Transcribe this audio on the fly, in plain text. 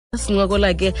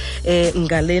Sincokola ke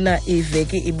ngalena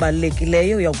iveki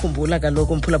ibalulekileyo uyakhumbula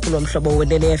kaloku umphulaphula womhlobo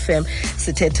we-FM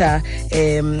sithetha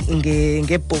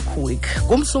nge-book week.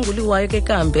 Kumsunguli wayo ke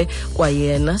kambe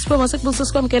kwayena sipho sekubusisa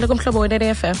sikwamkele kumhlobo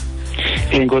we-FM.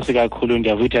 Inkosi kakhulu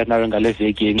ndiyavutha nawe ngale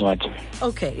veki yencwadi.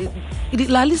 Okay,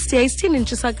 la list yayisithini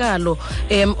intshisakalo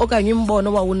okanye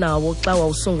imbono wawunawo xa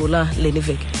wawusungula leni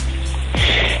veki?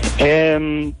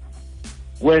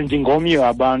 Ndingomnye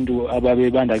wabantu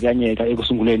ababebandakanyeka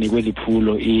ekusunguleni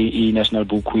kweliphulo i-National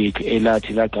Book Week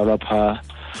elathi laqalwa pha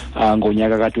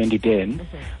ngonyaka ka-2010.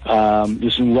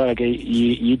 Lisungulwa ke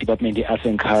yi-Department of Arts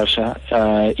and Culture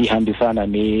ihambisana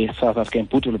ne-South African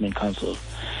Book Development Council.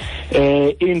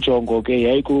 Injongo ke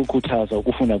yayikukhuthaza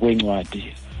ukufunda kwencwadi.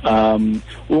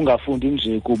 Ungafundi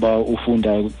nje kuba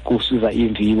ufunda kusiza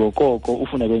imviwo, koko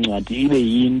ufunda kwencwadi ibe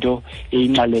yinto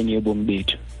eyinxalenye yobomi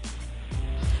bethu.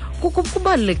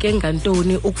 Kubaluleke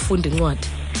ngantoni ukufunda incwadi?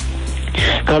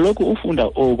 Kaloku ufunda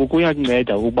oku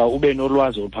kuyakunceda ukuba ube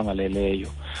nolwazi oluphangaleleyo.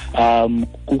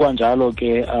 Kukwanjalo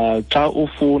ke xa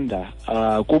ufunda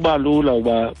kuba lula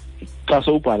uba xa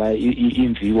sowubhala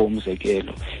imviwo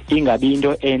umzekelo ingabi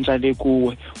into entsha le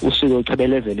kuwe usuke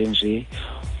uchebelezele nje.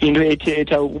 Into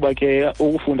ethetha ukuba ke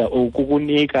ukufunda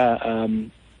okukunika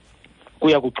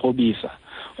kuyakuxhobisa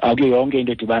kuyo yonke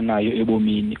into edibana nayo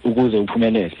ebomini ukuze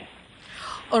uphumelele.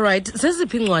 Alright,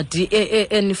 zeziphi incwadi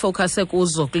enifocuse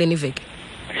kuzo kuleni veki?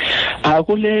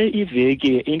 Kule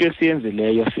iveki into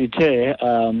esiyenzileyo sithe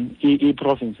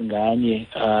i-province nganye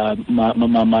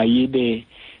mayibe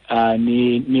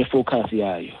ne-focus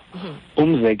yayo.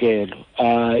 Umzekelo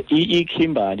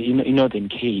i-Kimberley i-Northern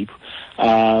Cape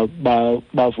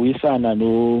bavuyisana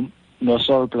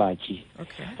no-Sol Plaatje,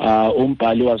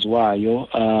 umbhali waziwayo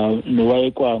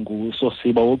nowayekwangu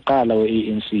Sosiba wokuqala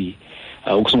we-ANC.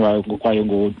 Ukusungulwa kwayo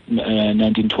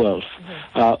ngo-1912.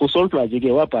 uSol Plaatje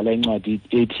ke wabhala incwadi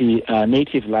ethi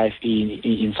Native Life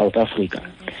in South Africa.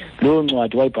 Lo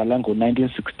ncwadi wayibhala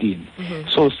ngo-1916.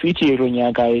 So sithi lo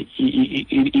nyaka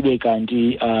ibe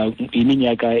kanti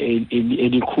iminyaka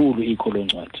elikhulu ikho lo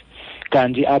ncwadi.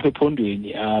 Kanti apha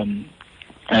ephondweni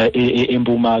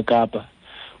eMpuma Kapa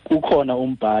kukhona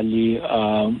umbhali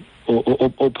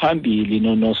ophambili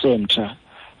nosemtsha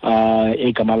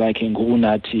egama lakhe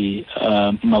nguNathi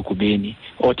Magubeni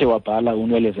othe wabhala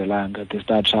Unwelezelanga The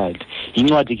Star Child.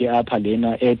 Incwadi ke apha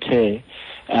lena ethe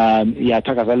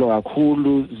yathakazelelwa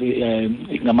kakhulu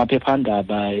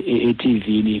ngamaphephandaba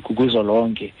e-TV kuzo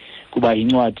lonke kuba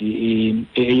incwadi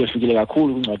eyehlukile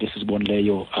kakhulu kwincwadi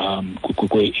esizibonileyo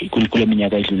kule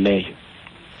minyaka edlulileyo.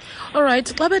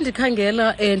 Alright, xa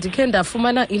bendikhangela ndikhe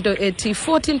ndafumana into ethi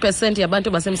 14%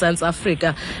 yabantu baseMzantsi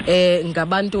Afrika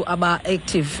ngabantu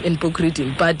aba-active in book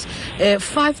reading, but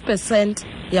 5%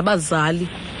 yabazali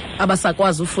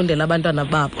abasakwazi ufundela abantwana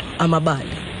babo amabali.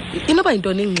 Inoba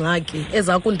yintoni ingxaki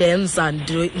eza kundenza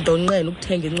ndonqene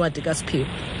ukuthenga incwadi kaSiphiwe?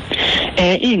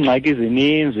 Iingxaki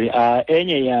zininzi.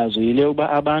 Enye yazo yile uba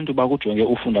abantu bakujonge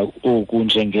ufunda oku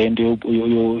njengento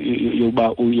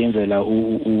yokuba uyenzela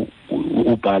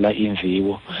ubhala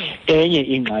imviwo. Enye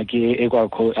ingxaki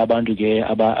ekwakho abantu ke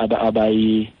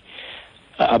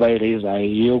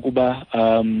abayirezayo yokuba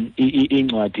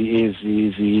iincwadi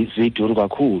ezi ziduru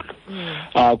kakhulu.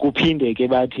 Kuphinde ke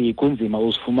bathi kunzima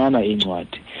uzifumana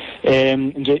iincwadi.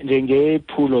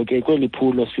 Njengephulo ke kweli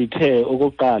phulo sithe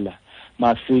okokuqala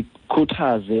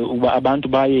masikhuthaze ukuba abantu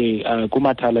baye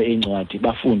kumathala eencwadi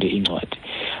bafunde iincwadi.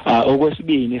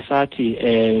 Okwesibini sathi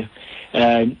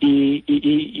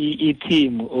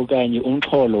i-theme okanye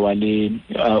umxholo wale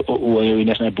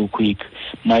National Book Week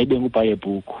mayibe ngubuy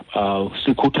book.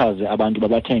 Sikhuthaze abantu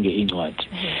babathenge iincwadi.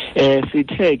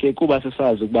 Sithe ke kuba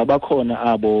sisazi ukuba bakhona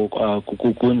abo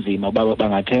kunzima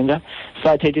bangathenga,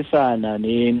 sathethisana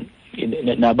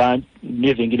nabantu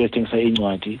nevenkile ezithengisa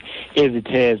iincwadi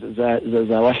ezithe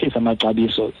zawahlisa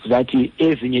amaxabiso, zathi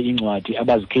ezinye iincwadi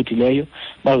abazikhethileyo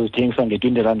bazozithengisa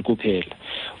nge-R20 kuphela.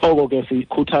 Oko ke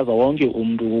sikhuthaza wonke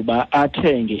umntu ukuba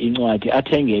athenge incwadi,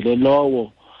 athengele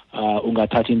lowo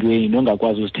ungathathi ntweni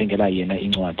nongakwazi uzithengela yena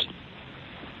incwadi.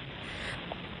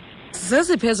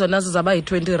 Zeziphi ezona zizaba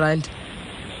yi-R20?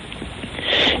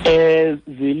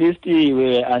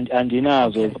 Zilistiwe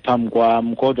andinazo phambi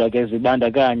kwam, kodwa ke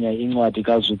zibandakanya incwadi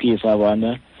kaZukisa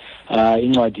wana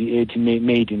incwadi ethi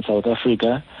Made in South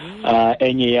Africa.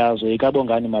 Enye yazo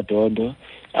ikabongani Madondo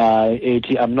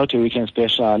ethi I'm Not a Weekend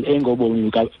Special engobomi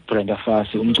bukaBrenda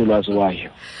Fassie umculwazi wayo.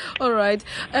 All right,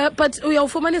 but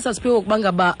uyawufumanisa Siphiwe ukuba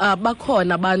ngaba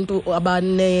bakhona abantu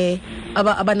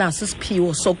abanaso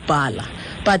isiphiwo sokubhala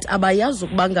but abayazi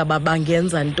ukuba ngaba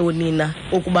bangenza ntoni na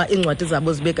ukuba incwadi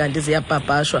zabo zibe kanti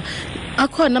ziyapapashwa.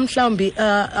 akhona mhlawumbi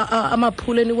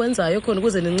amaphulo eniwenzayo khona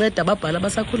ukuze nincede ababhali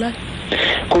abasakhulayo?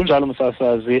 Kunjalo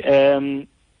msasazi,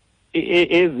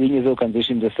 ezinye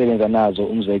ze-organizations esebenza nazo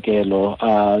umzekelo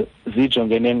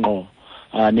zijongene ngqo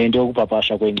nento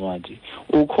yokupapasha kwencwadi.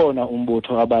 Ukhona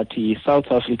umbutho abathi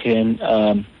South African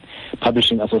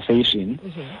Publishing Association,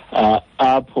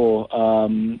 apho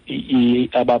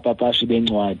abapapashi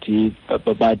bencwadi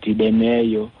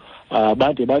badibeneyo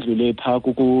bade badlule phaa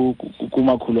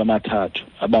kumakhulu amathathu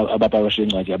abapapashi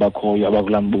bencwadi abakhoyo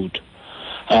abakula mbutho.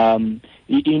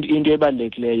 Into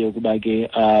ebalulekileyo kuba ke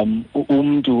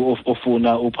umuntu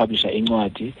ofuna upublisha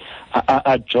incwadi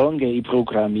ajonge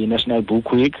iprogram ye-National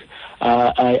Book Week,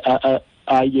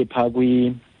 aye phaa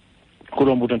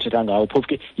kulo mbutho ndithetha ngawo. Phofu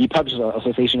ke yi-Publishers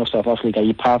Association of South Africa,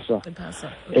 yiPASA.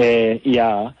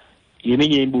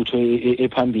 Yeminye imbutho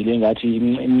ephambili engathi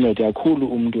imncede kakhulu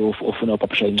umuntu ofuna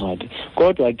upublisha incwadi.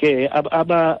 Kodwa ke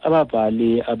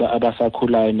ababhali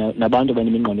abasakhulayo nabantu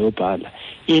abanemingqondo yobhala,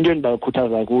 into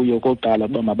endibakhuthaza kuyo kokuqala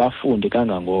uba mabafunde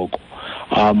kangangoko.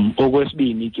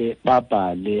 Okwesibini ke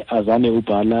babhale, azame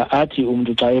ubhala, athi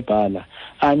umuntu xa ebhala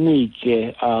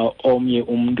anike omnye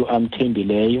umuntu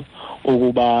amthembileyo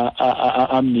ukuba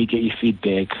amnike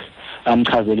i-feedback,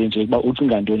 amchazele nje ukuba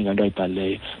ucinga ntoni nganto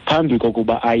ayibhalileyo phambi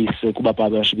kokuba ayise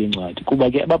kubapapashi bencwadi.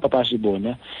 Kuba ke abapapashi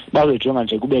bona bazojonga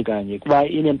nje kube kanye kuba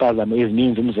inempazamo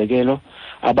ezininzi, umzekelo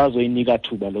abazoyinika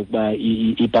thuba lokuba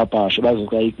ipapasho,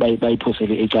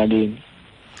 bayiphosele ecaleni.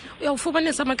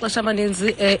 Uyawufumanisa amaxesha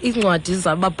amaninzi iincwadi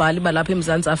zababhali balapha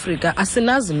eMzantsi Afrika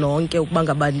asinazi nonke ukuba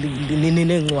ngaba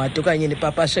neencwadi okanye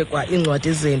nipapashe kwa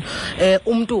iincwadi zenu.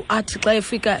 Umntu athi xa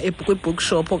efika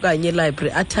kwi-bookshop okanye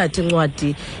e-library athathe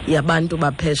incwadi yabantu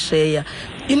baphesheya.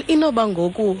 Inoba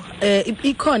ngoku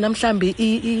ikhona mhlambi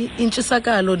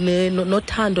intshisakalo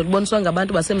nothando liboniswa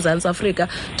ngabantu baseMzantsi Afrika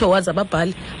towards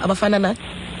ababhali abafana nani?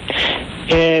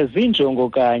 Zinjongo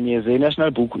kanye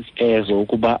ze-National Book ezo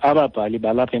ukuba ababhali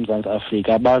balapha eMzantsi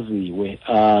Afrika baziwe.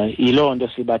 Yiloo nto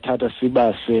sibathatha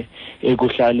sibase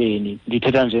ekuhlaleni.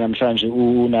 Ndithetha nje namhlanje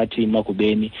uNathi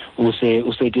Magubeni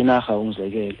usetinarha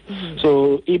umzekelo.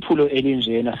 So iphulo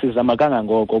elinjena sizama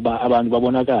kangangoko uba abantu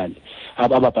babonakale,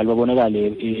 ababhali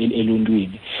babonakale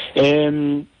eluntwini.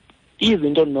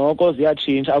 Izinto noko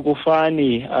ziyatshintsha,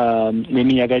 akufani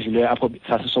neminyaka edluleyo apho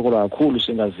sasisokola kakhulu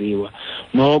singaziwa.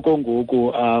 Noko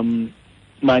ngoku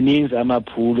maninzi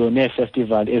amaphulo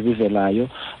nee-festival ezivelayo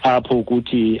apho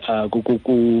ukuthi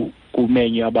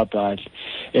kumenywe ababhali.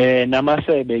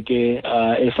 Namasebe ke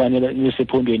efanele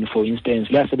nisephondweni, for instance,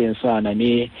 liyasebenzisana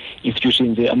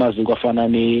nee-institutions amaziko afana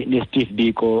ne-Steve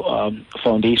Biko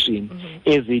Foundation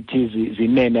ezithi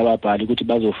zimeme ababhali ukuthi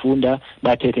bazofunda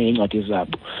bathethe ngeencwadi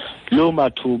zabo. Loo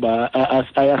mathuba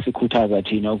ayasikhuthaza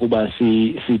thina ukuba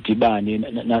sidibane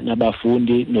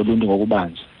nabafundi noluntu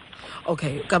ngokubanzi.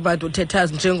 Okay, kabantu uthetha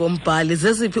njengombhali,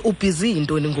 zeziphi ubhizi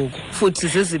yintoni ngoku futhi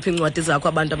zeziphi incwadi zakho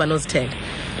abantu abanozithenga?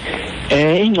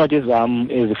 Iincwadi zam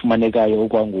ezifumanekayo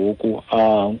okwangoku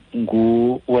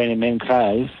ngu-When a Man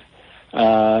Cries,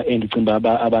 endicinga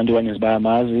abantu abaninzi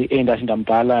bayamazi, endathi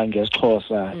ndambhala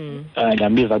ngesiXhosa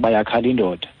ndambiza ukuba yakhala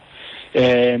indoda.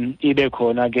 Ibe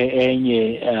khona ke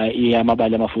enye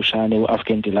iyamabali amafutshane,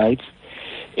 u-African Delights,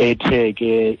 ethe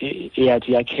ke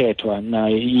eyathi yakhethwa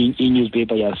nayo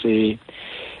i-newspaper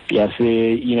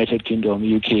yase-United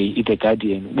Kingdom, UK, The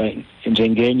Guardian,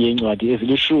 njengenye incwadi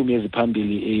ezilishumi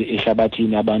eziphambili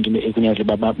ehlabathini abantu ekunyanzele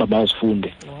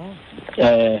bazifunde.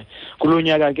 Kulo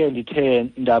nyaka ke ndithe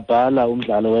ndabhala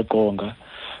umdlalo weqonga,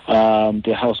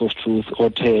 The House of Truth,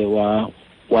 othe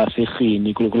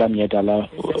waseRhini, kula mnyhadala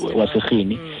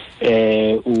waseRhini.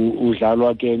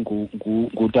 Udlalwa ke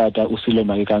ngutata uSilo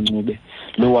Makekancube,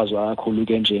 lo waziwa kakhulu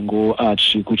ke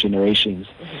njengo-Archie ku-Generations.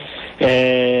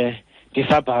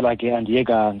 Ndisabhala ke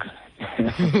andiyekanga.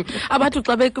 Abantu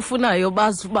xa bekufunayo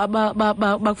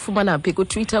bakufumana phi?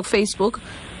 Ku-Twitter, ku-Facebook?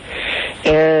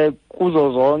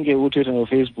 Kuzo zonke uTwitter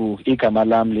no-Facebook igama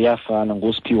lam liyafana,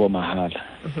 nguSiphiwo Mahala.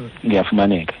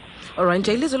 Ngiyafumaneka. Alright,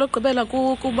 nje ilizwe lokugqibela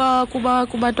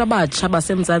kubantu abatsha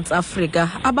baseMzantsi Afrika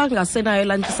abangasenayo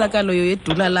laa ntshisakalo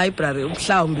yeduna library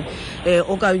mhlawumbi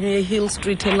okanye ye-Hill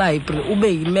Street library, ube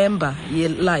yimemba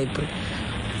ye-library,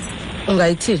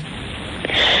 ungayithini?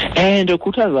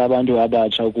 Ndokhuthaza abantu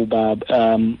abatsha ukuba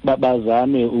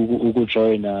bazame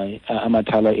ukujoyina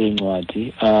amathala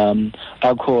eencwadi.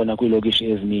 Akhona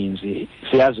kwiilokishi ezininzi.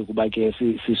 Siyazi ukuba ke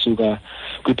sisuka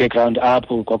kwi-background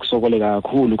apho kwakusokoleka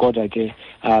kakhulu, kodwa ke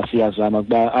siyazama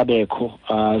ukuba abekho.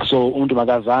 So umntu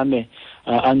makazame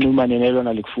anxumane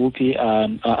nelona likufuphi,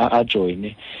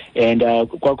 ajoyine. And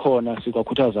kwakhona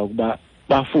sikwakhuthaza ukuba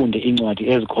bafunde iincwadi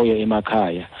ezikhoyo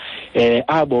emakhaya.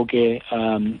 abo ke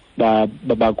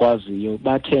bakwaziyo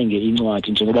bathenge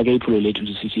incwadi njengoba ke iphulo lethu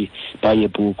sithi buy a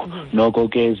book noko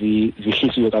ke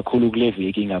zihlisiwe kakhulu kule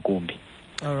veki ngakumbi.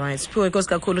 All right, siphiwe inkosi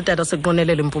kakhulu tata,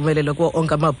 sekunqonelela impumelelo kuwo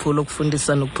onke amaphulo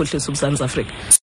okufundisa nokuphuhlisa uMzantsi Afrika.